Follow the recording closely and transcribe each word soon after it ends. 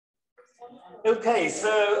Okay,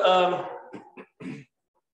 so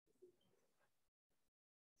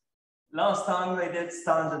last time we did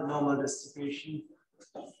standard normal distribution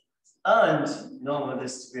and normal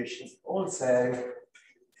distribution. Also,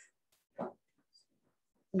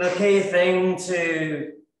 the key thing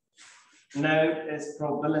to note is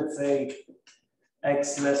probability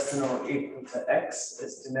x less than or equal to x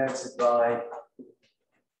is denoted by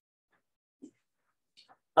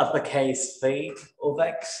uppercase phi of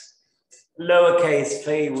x. Lowercase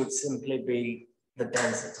phi would simply be the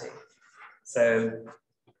density. So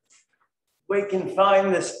we can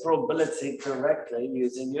find this probability correctly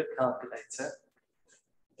using your calculator.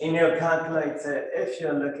 In your calculator, if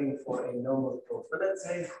you're looking for a normal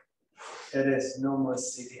probability, it is normal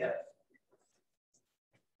CDF.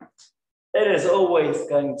 It is always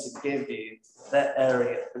going to give you that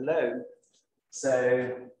area below.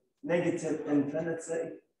 So negative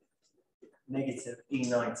infinity, negative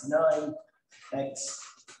E99, x,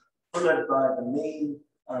 followed by the mean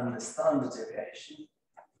and the standard deviation.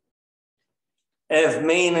 If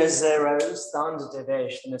mean is 0, standard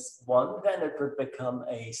deviation is 1, then it would become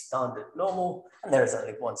a standard normal, and there is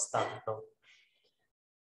only one standard normal.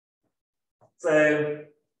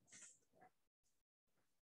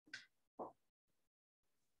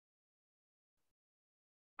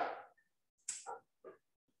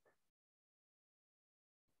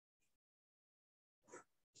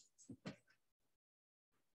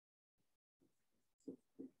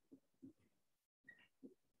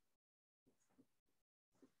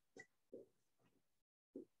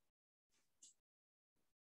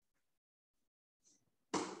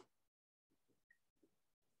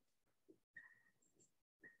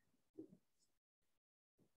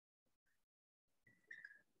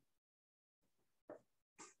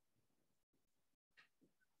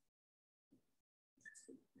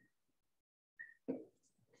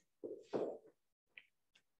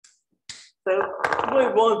 So we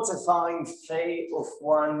want to find phi of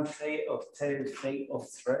 1, phi of 2, phi of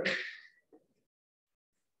 3.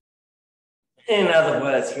 In other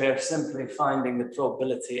words, we are simply finding the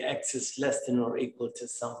probability x is less than or equal to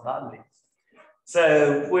some value.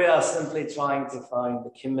 So we are simply trying to find the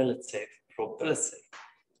cumulative probability.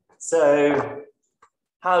 So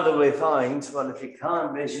how do we find? Well, if you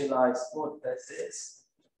can't visualize what this is,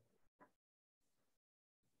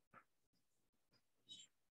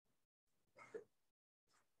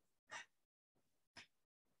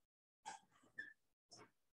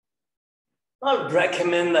 I would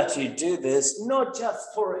recommend that you do this not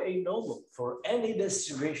just for a normal, for any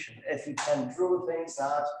distribution. If you can draw things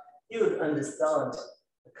out, you would understand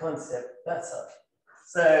the concept better.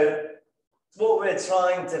 So what we're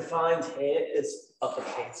trying to find here is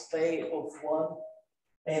uppercase phi of 1.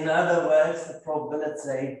 In other words, the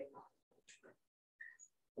probability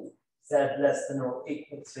z less than or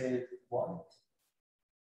equal to 1.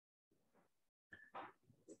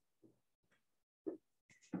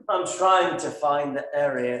 I'm trying to find the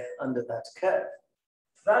area under that curve.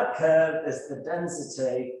 That curve is the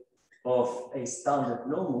density of a standard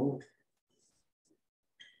normal,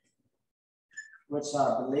 which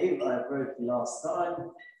I believe I wrote last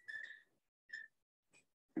time.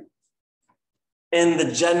 In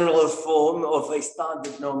the general form of a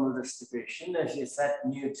standard normal distribution, if you set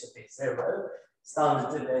mu to be 0,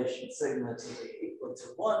 standard deviation sigma to be equal to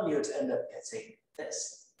 1, you'd end up getting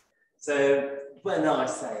this. So when I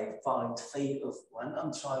say find phi of 1,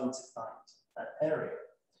 I'm trying to find that area.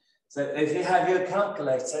 So if you have your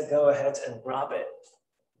calculator, go ahead and grab it.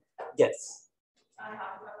 Yes? I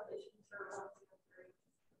have a calculation for 1,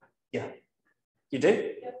 2, 3. Yeah. You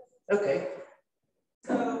do? Yep. Okay.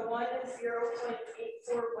 So 1 is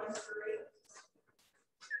 0.8413.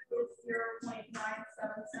 Is 0.9772.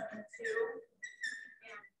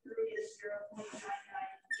 And 3 is 0.998.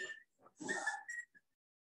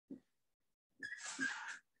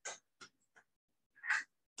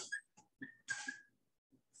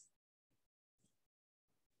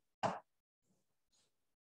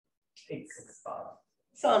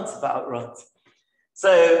 Sounds about right.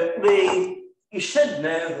 So you should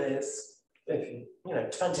know this if you know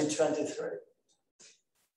 2023.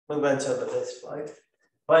 We went over this, right?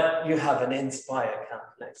 But you have an Inspire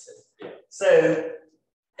calculator. So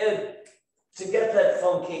to get that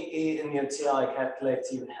funky E in your TI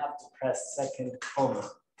calculator, you have to press second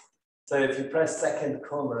comma. So if you press second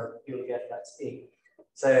comma, you'll get that E.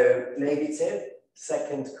 So negative,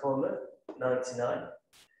 second comma, 99.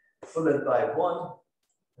 Followed by 1,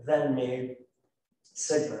 then mu,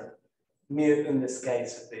 sigma. Mu in this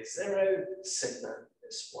case would be 0, sigma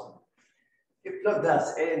is 1. You plug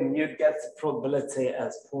that in, you get the probability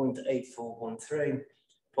as 0.8413.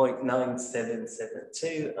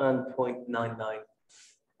 0.9772 and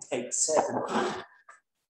 0.9987.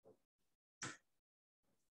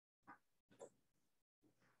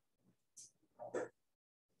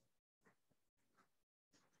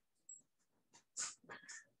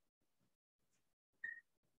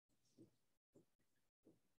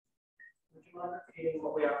 Would you mind repeating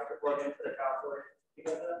what we have to plug into the calculator to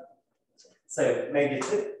get that? So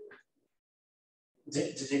negative.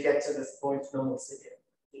 Did you get to this point, normal CDF?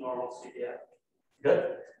 Normal CDF.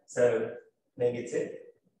 Good. So negative,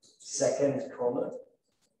 second comma.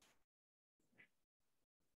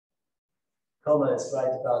 Comma is right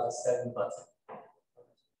about the 7 button.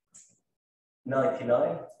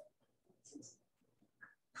 99.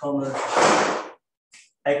 Comma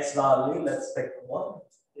x value, let's pick 1.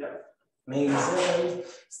 Yeah. Mean 0,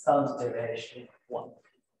 standard deviation 1.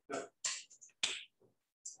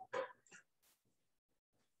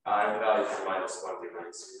 And the value for -1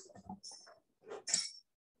 through -2.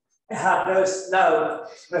 Have those now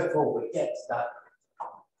before we get to that.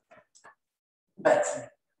 But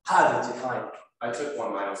how did you find it? I took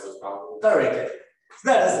 1 minus those probably. Very good.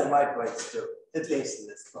 That is the right way to do it, at least in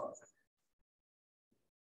this class.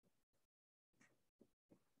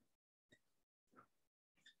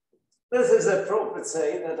 This is a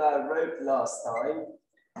property that I wrote last time.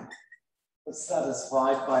 It's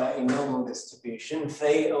satisfied by a normal distribution.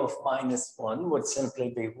 Phi of -1 would simply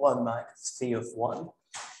be 1 minus phi of 1.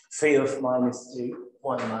 Phi of -2,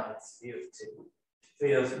 1 minus phi of 2.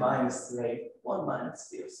 Phi of -3, 1 minus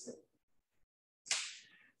phi of 3.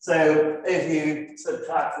 So if you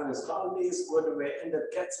subtract those values, what do we end up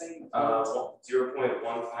getting?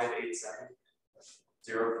 0.1587,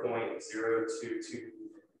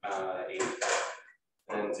 0.0228,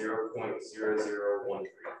 and 0.0013.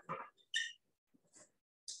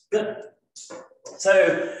 Good. So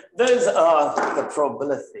those are the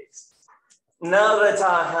probabilities. Now that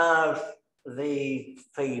I have the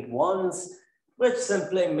phi ones, which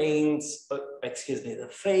simply means, the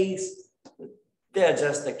phase, they're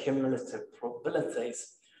just the cumulative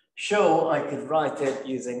probabilities. Sure, I could write it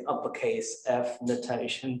using uppercase F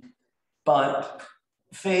notation, but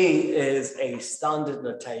phi is a standard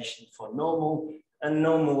notation for normal, and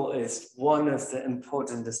normal is one of the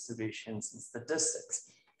important distributions in statistics.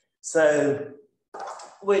 So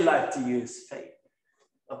we like to use phi.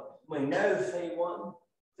 We know phi 1,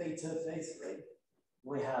 phi 2, phi 3.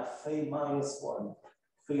 We have phi -1,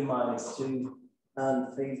 phi -2,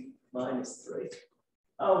 and phi -3.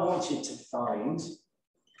 I want you to find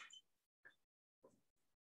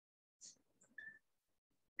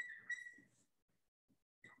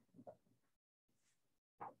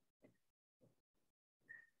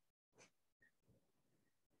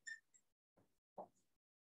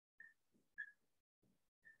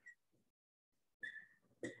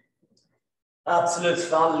absolute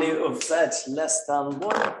value of z less than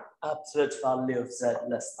 1, absolute value of z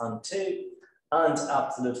less than 2, and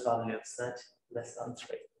absolute value of z less than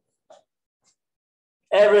 3.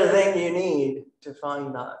 Everything you need to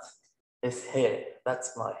find that is here.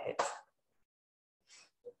 That's my hit.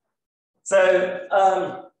 So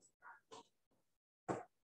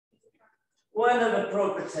one of the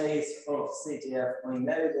properties of CDF, we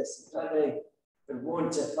know this already. We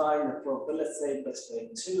want to find the probability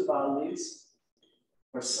between two values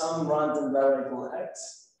for some random variable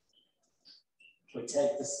x. We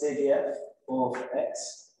take the CDF of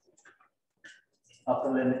x,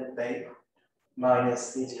 upper limit b,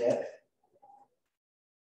 minus CDF,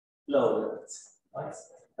 lower limit. Right?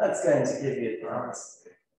 That's going to give you the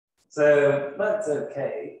answer. So that's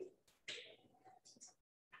okay.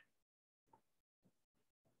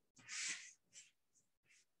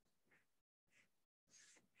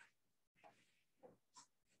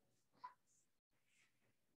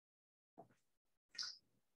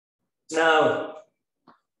 Now,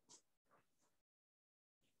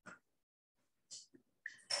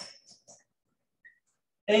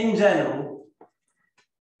 in general,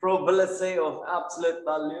 probability of absolute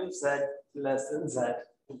value of z less than z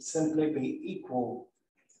would simply be equal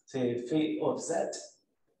to phi of z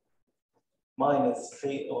minus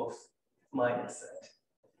phi of minus z.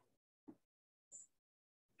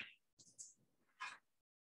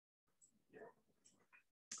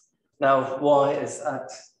 Now, why is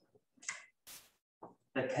that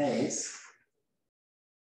the case?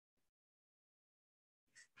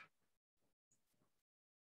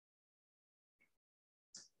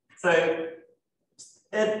 So,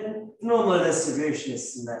 normal distribution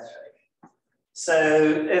is symmetric. So,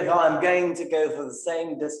 if I'm going to go for the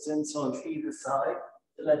same distance on either side,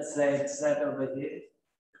 let's say it's z over here,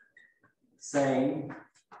 same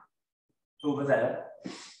over there.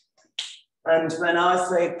 And when I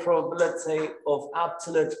say probability of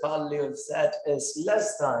absolute value of Z is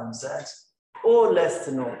less than Z or less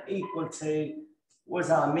than or equal to, what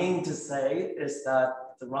I mean to say is that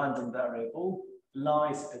the random variable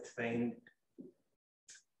lies between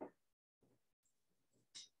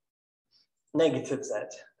negative Z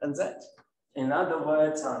and Z. In other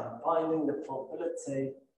words, I'm finding the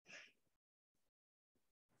probability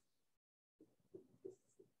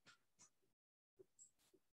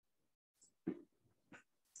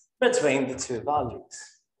between the two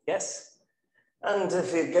values, yes? And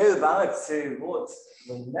if you go back to what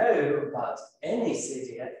we know about any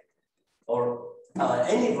CDF or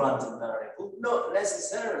any random variable, not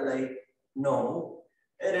necessarily normal,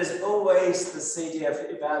 it is always the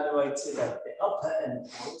CDF evaluated at the upper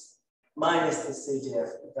endpoint minus the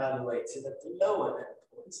CDF evaluated at the lower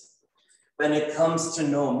endpoint. When it comes to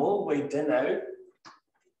normal, we denote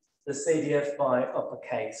the CDF by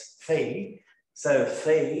uppercase phi. So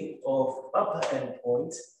phi of upper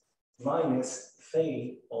endpoint minus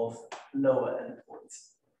phi of lower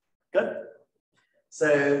endpoint. Good.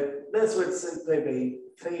 So this would simply be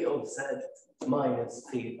phi of Z minus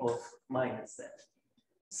phi of minus Z.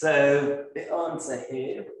 So the answer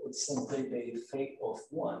here would simply be phi of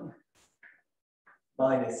 1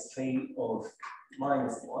 minus phi of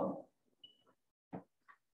minus 1.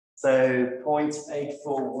 So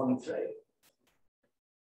 0.8413.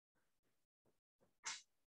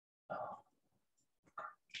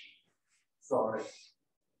 Sorry.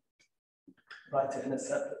 Write it in a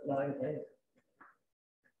separate line here.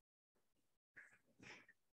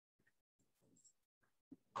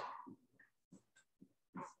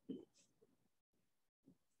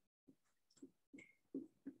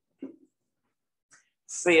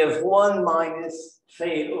 Phi of 1 minus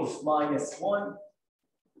phi of minus 1.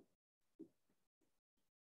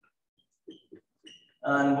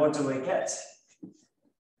 And what do we get?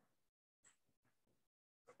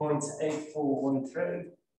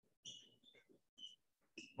 0.8413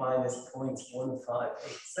 minus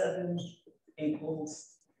 0.1587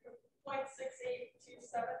 equals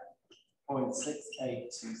 0.6827.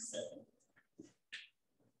 0.6827.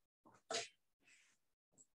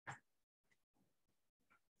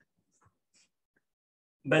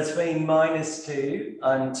 Between -2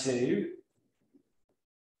 and 2,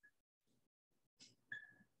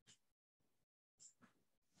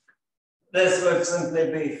 this would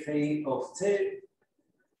simply be phi of 2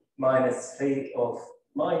 minus phi of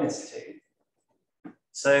minus 2.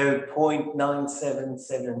 So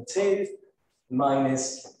 0.9772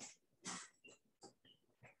 minus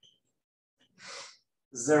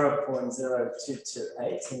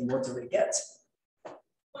 0.0228. And what do we get?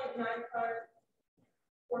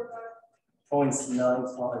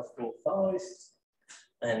 0.9545.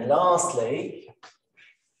 And lastly,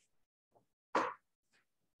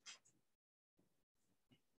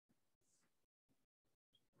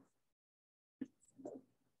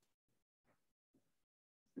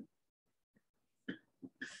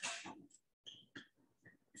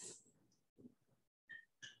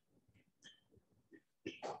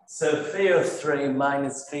 so phi of 3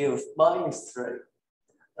 minus phi of minus 3.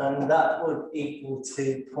 And that would equal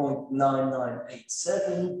to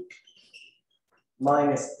 0.9987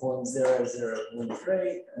 minus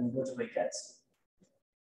 0.0013. And what do we get?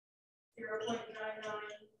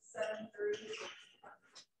 0.9973.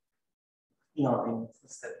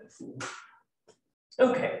 974.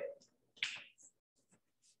 Okay.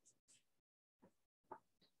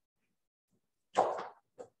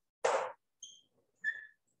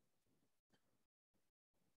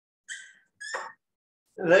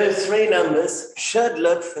 Those three numbers should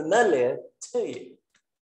look familiar to you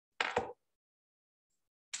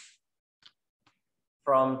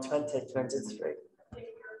from 2023.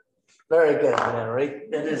 Very good, Mary.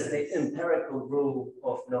 It is the empirical rule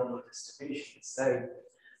of normal distribution. So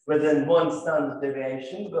within one standard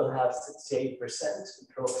deviation, we'll have 68%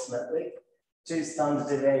 approximately. 2 standard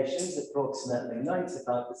deviations, approximately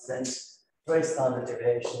 95%. 3 standard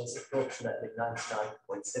deviations, approximately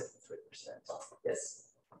 99.73%. Yes.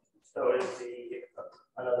 So is the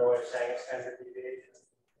another way of saying standard deviation?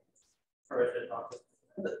 Or is it not?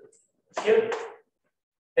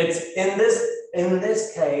 It's in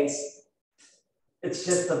this case, it's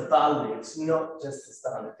just the values, not just the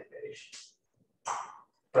standard deviation.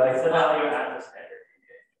 Right? The value at the standard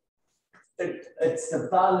deviation. It's the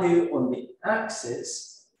value on the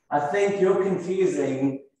axis. I think you're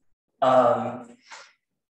confusing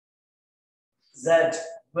Z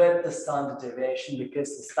with the standard deviation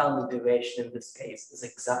because the standard deviation in this case is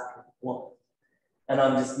exactly 1. And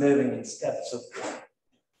I'm just moving in steps of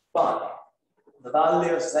 1. But the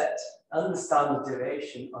value of Z and the standard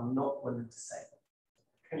deviation are not one and the same.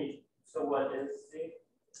 So what is Z?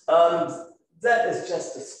 Z is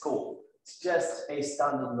just a score. It's just a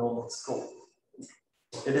standard normal score.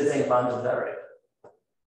 It is a random variable.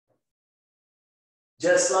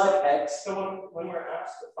 Just like X. So when we're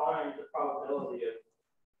asked to find the probability of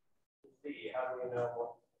Z, how do we know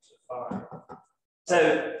what to find? So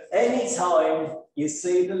anytime you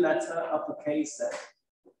see the letter uppercase Z,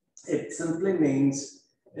 it simply means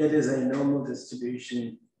it is a normal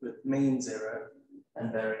distribution with mean 0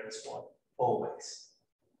 and variance 1, always.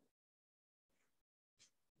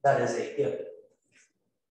 That is a given.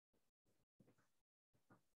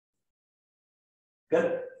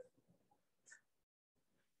 Good.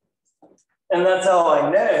 And that's how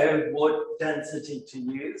I know what density to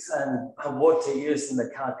use and what to use in the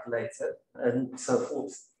calculator and so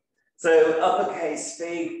forth. So uppercase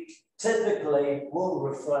V typically will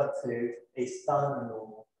refer to a standard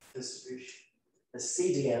normal distribution, the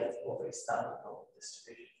CDF of a standard normal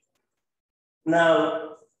distribution.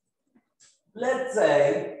 Now, let's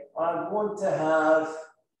say I want to have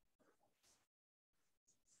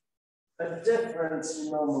a different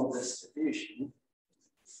normal distribution.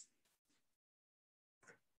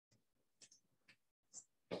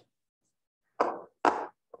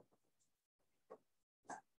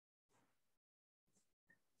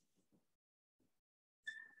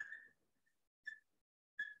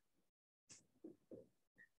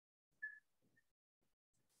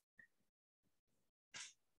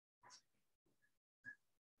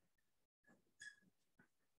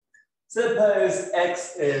 Suppose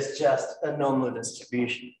X is just a normal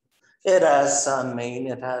distribution. It has some mean,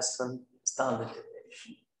 it has some standard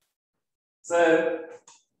deviation. So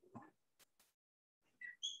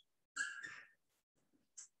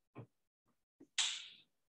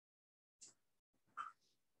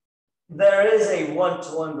there is a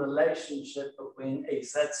one-to-one relationship between a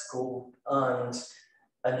Z-score and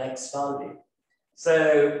an X value.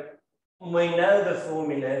 So we know the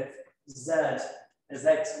formula Z is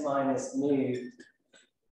X minus mu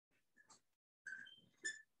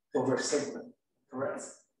over sigma, correct?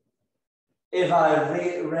 If I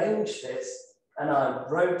rearrange this and I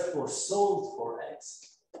wrote or solved for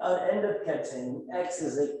X, I'll end up getting X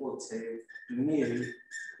is equal to mu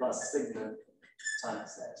plus sigma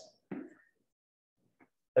times Z.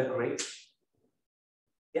 Agree?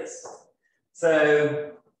 Yes.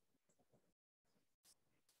 So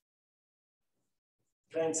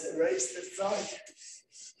going to erase this side.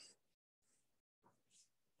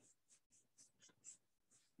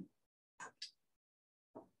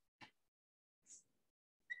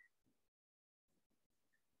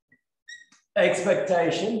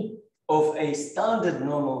 Expectation of a standard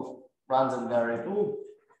normal random variable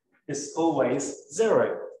is always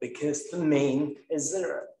 0 because the mean is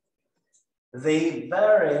 0. The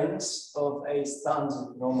variance of a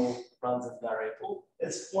standard normal random variable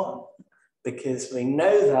is 1 because we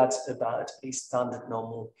know that about a standard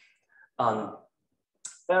normal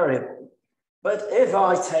variable. But if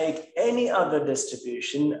I take any other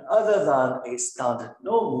distribution other than a standard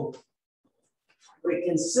normal, we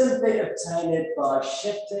can simply obtain it by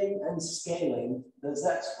shifting and scaling the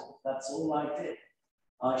Z-score. That's all I did.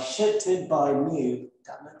 I shifted by mu,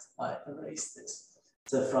 damn it, I erased this.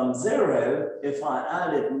 So from 0, if I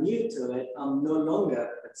added mu to it, I'm no longer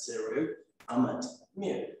at 0, I'm at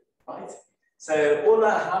mu, right? So all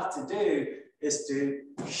I have to do is to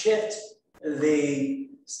shift the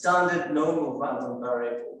standard normal random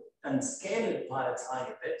variable and scale it by a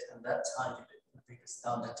tiny bit, and that tiny bit would be the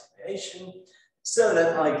standard deviation, so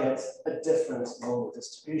that I get a different normal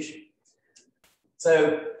distribution.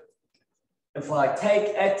 So if I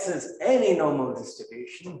take X as any normal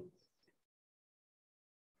distribution,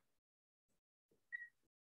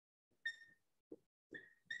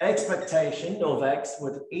 expectation of X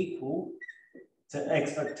would equal to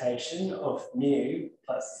expectation of mu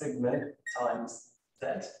plus sigma times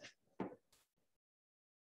Z.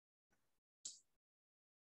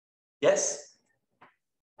 Yes?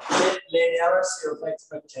 Linearity of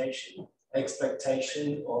expectation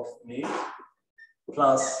of mu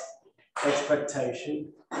plus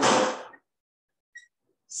expectation of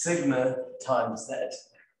sigma times Z.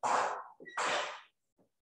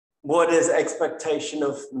 What is expectation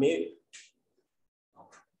of mu?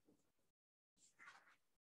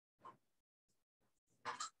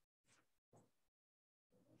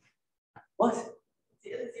 What?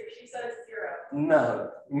 She said it's 0. No,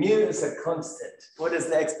 mu is a constant. What is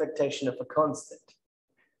the expectation of a constant?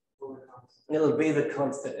 It'll be the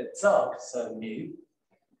constant itself, so mu.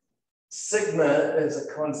 Sigma is a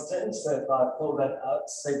constant, so if I pull that out,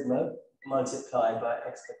 sigma multiplied by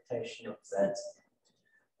expectation of z.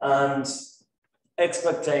 And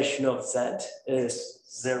expectation of z is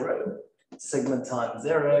 0, sigma times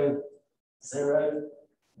 0, 0,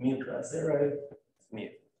 mu plus 0, mu.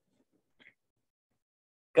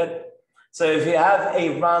 Good. So if you have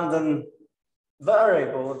a random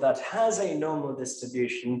variable that has a normal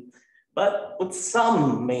distribution, but with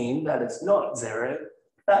some mean that is not 0,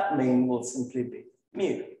 that mean will simply be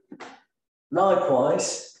mu.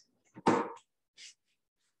 Likewise,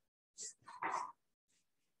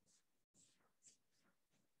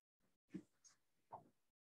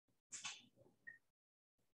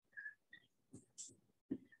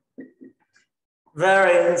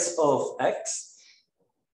 variance of x.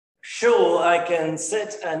 Sure, I can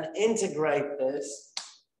sit and integrate this,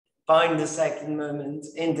 find the second moment,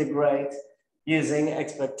 integrate using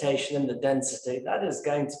expectation and the density. That is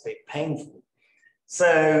going to be painful.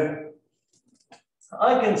 So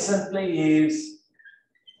I can simply use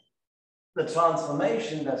the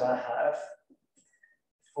transformation that I have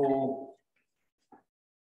for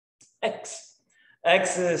x.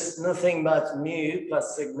 X is nothing but mu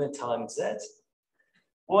plus sigma times z.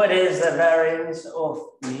 What is the variance of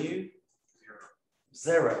mu?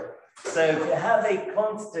 0. So if you have a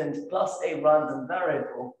constant plus a random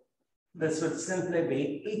variable, this would simply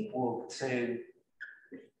be equal to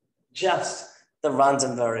just the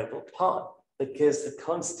random variable part, because the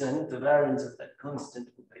constant, the variance of that constant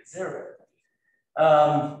would be 0.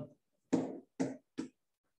 How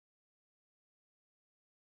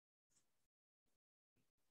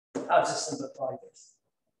to simplify this?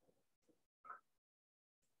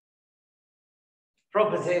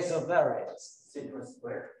 Properties of variance, sigma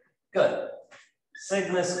squared. Good.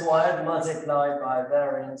 Sigma squared multiplied by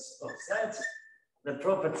variance of z. The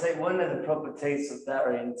property, one of the properties of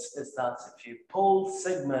variance is that if you pull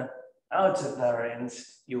sigma out of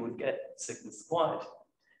variance, you would get sigma squared.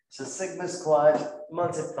 So sigma squared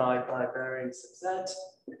multiplied by variance of z.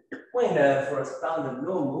 We know for a standard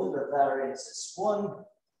normal the variance is 1.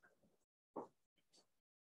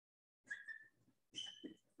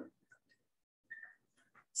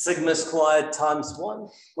 Sigma squared times 1,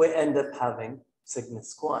 we end up having sigma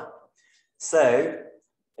squared. So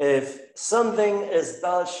if something is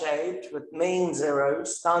bell-shaped with mean 0,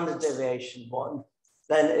 standard deviation 1,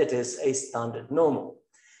 then it is a standard normal.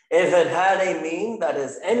 If it had a mean that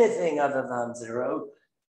is anything other than 0,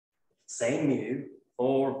 say mu,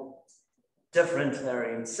 or different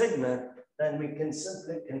variance sigma, then we can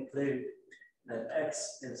simply conclude that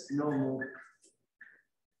x is normal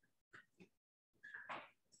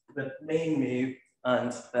with mean mu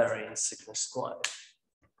and variance sigma squared.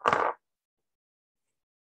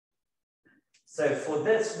 So for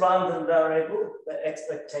this random variable, the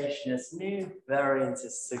expectation is mu, variance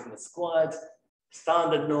is sigma squared,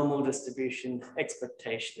 standard normal distribution,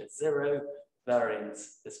 expectation is 0,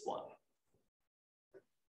 variance is 1.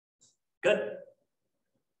 Good?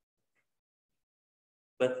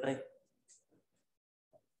 With me?